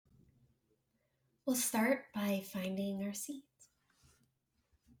We'll start by finding our seat.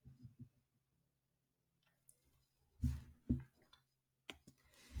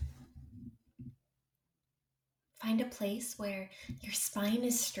 Find a place where your spine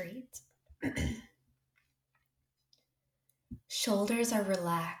is straight. Shoulders are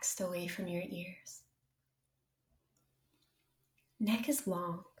relaxed away from your ears. Neck is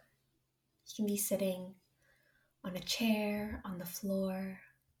long. You can be sitting on a chair, on the floor,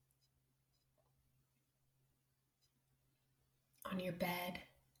 on your bed,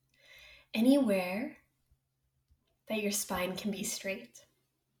 anywhere that your spine can be straight.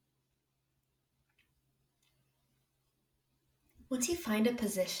 Once you find a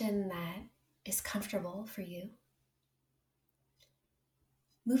position that is comfortable for you,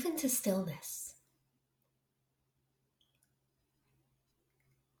 move into stillness.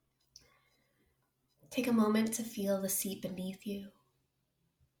 Take a moment to feel the seat beneath you.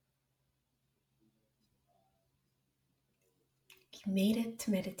 You made it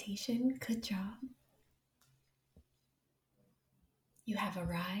to meditation. Good job. You have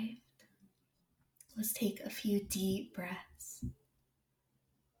arrived. Let's take a few deep breaths.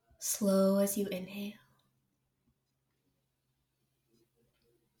 Slow as you inhale.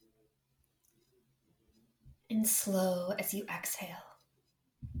 And slow as you exhale.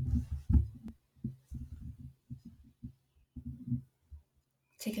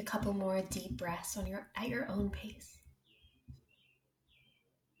 Take a couple more deep breaths at your own pace.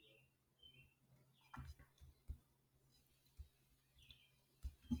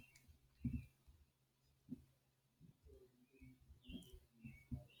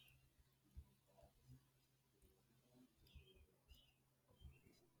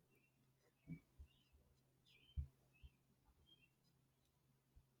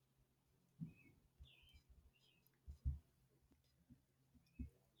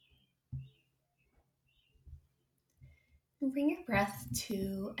 And bring your breath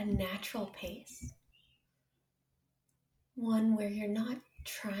to a natural pace. One where you're not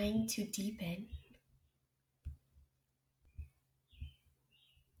trying to deepen.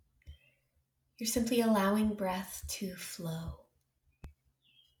 You're simply allowing breath to flow.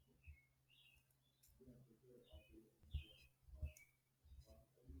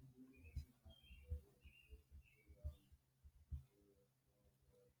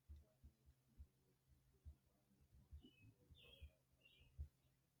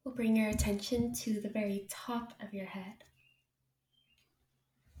 We'll bring your attention to the very top of your head.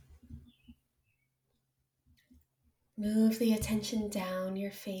 Move the attention down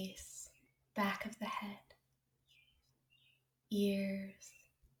your face, back of the head, ears,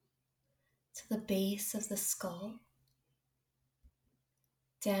 to the base of the skull,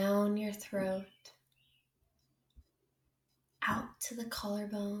 down your throat, out to the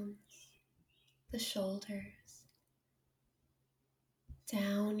collarbones, the shoulders,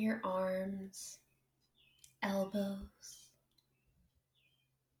 down your arms, elbows,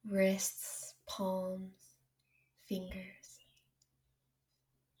 wrists, palms, fingers,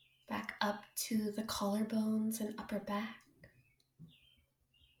 back up to the collarbones and upper back,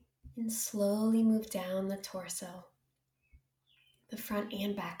 and slowly move down the torso, the front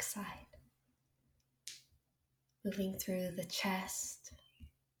and back side, moving through the chest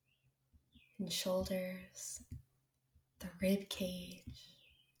and shoulders, the rib cage,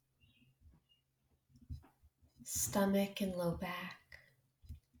 stomach and low back,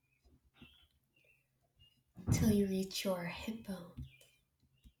 until you reach your hip bone.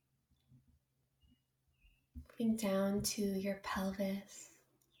 Moving down to your pelvis,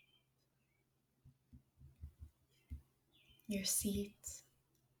 your seat,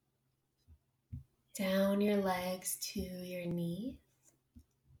 down your legs to your knees,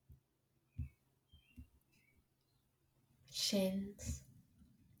 shins,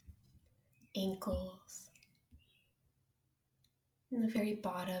 ankles, and the very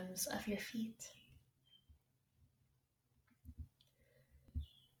bottoms of your feet.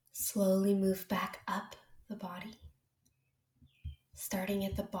 Slowly move back up the body, starting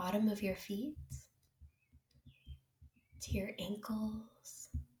at the bottom of your feet, to your ankles,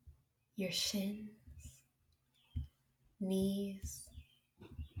 your shins, knees,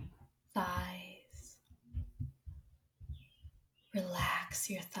 thighs. Relax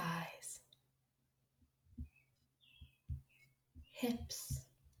your thighs, hips,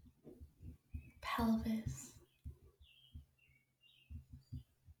 pelvis,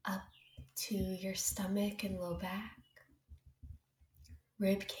 up to your stomach and low back,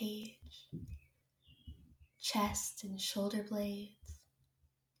 rib cage, chest and shoulder blades,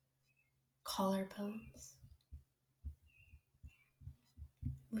 collarbones.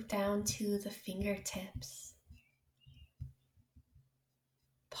 Move down to the fingertips,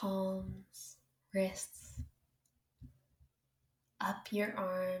 palms, wrists, up your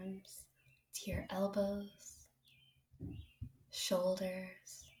arms to your elbows,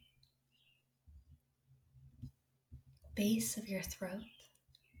 shoulders, base of your throat.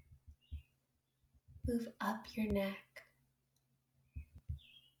 Move up your neck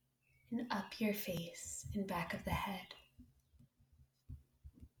and up your face and back of the head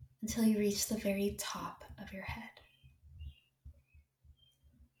until you reach the very top of your head.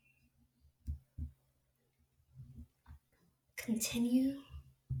 Continue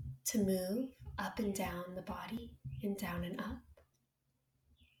to move up and down the body and down and up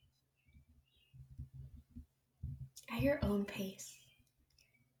at your own pace.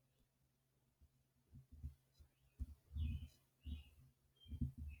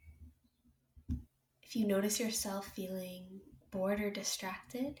 If you notice yourself feeling bored or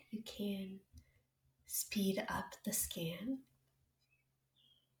distracted, you can speed up the scan.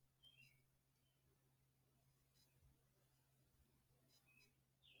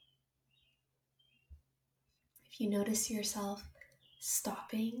 If you notice yourself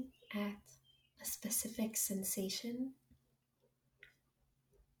stopping at a specific sensation,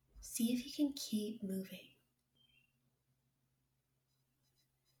 see if you can keep moving.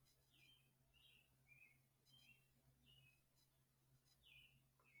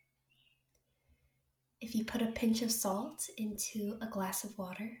 If you put a pinch of salt into a glass of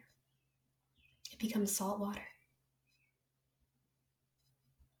water, it becomes salt water.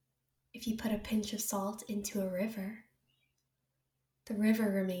 If you put a pinch of salt into a river, the river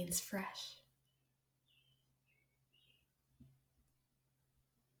remains fresh.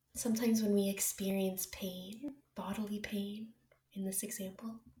 Sometimes when we experience pain, bodily pain in this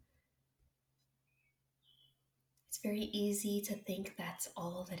example, it's very easy to think that's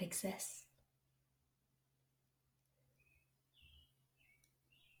all that exists.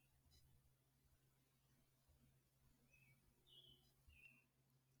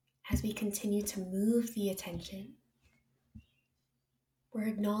 As we continue to move the attention,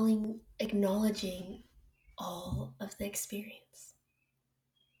 we're acknowledging all of the experience.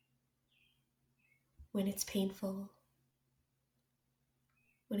 When it's painful,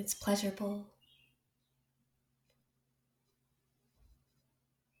 when it's pleasurable,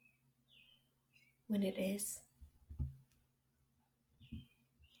 when it is.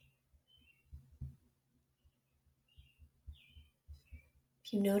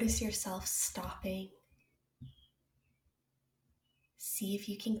 If you notice yourself stopping, see if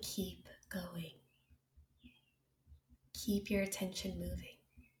you can keep going. Keep your attention moving.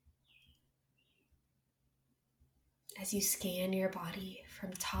 As you scan your body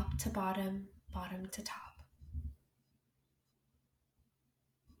from top to bottom, bottom to top.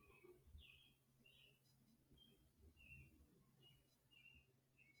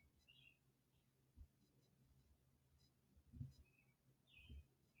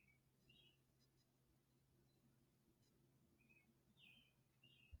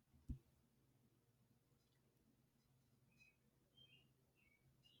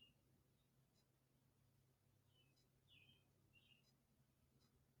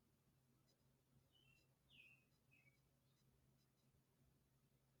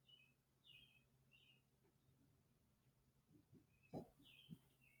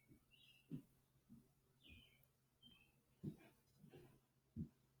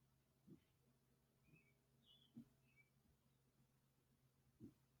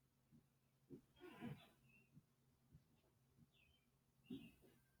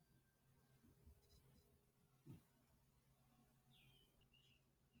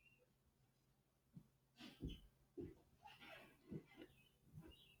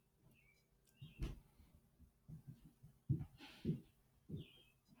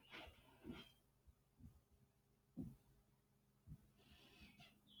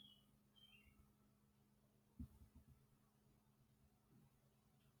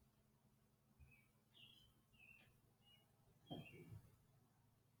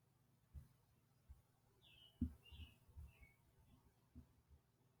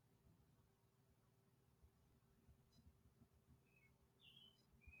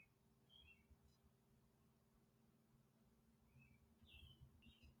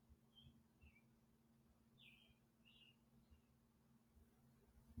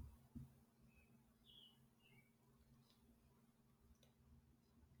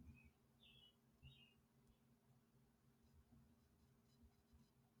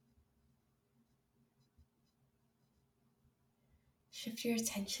 Shift your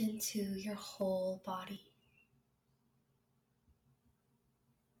attention to your whole body.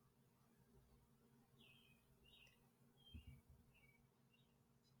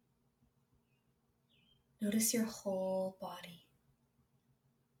 Notice your whole body.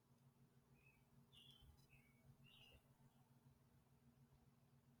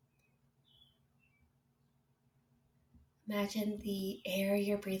 Imagine the air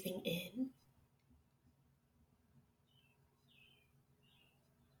you're breathing in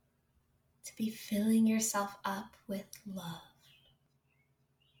to be filling yourself up with love.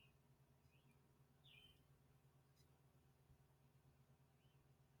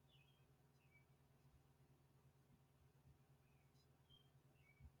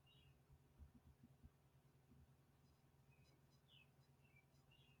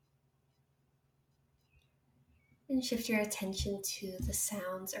 And shift your attention to the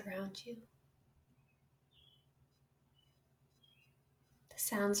sounds around you. The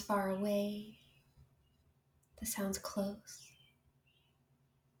sounds far away, the sounds close.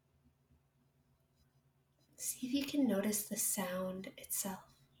 See if you can notice the sound itself,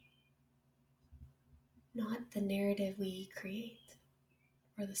 not the narrative we create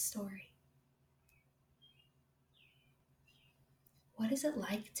or the story. What is it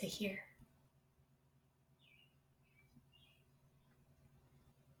like to hear?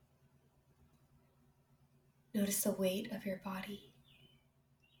 Notice the weight of your body.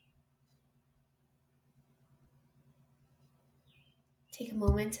 Take a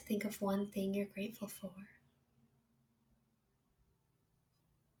moment to think of one thing you're grateful for.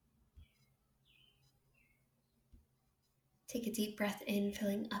 Take a deep breath in,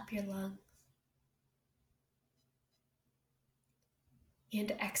 filling up your lungs.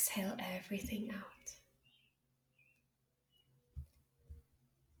 And exhale everything out.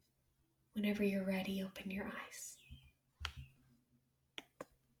 Whenever you're ready, open your eyes.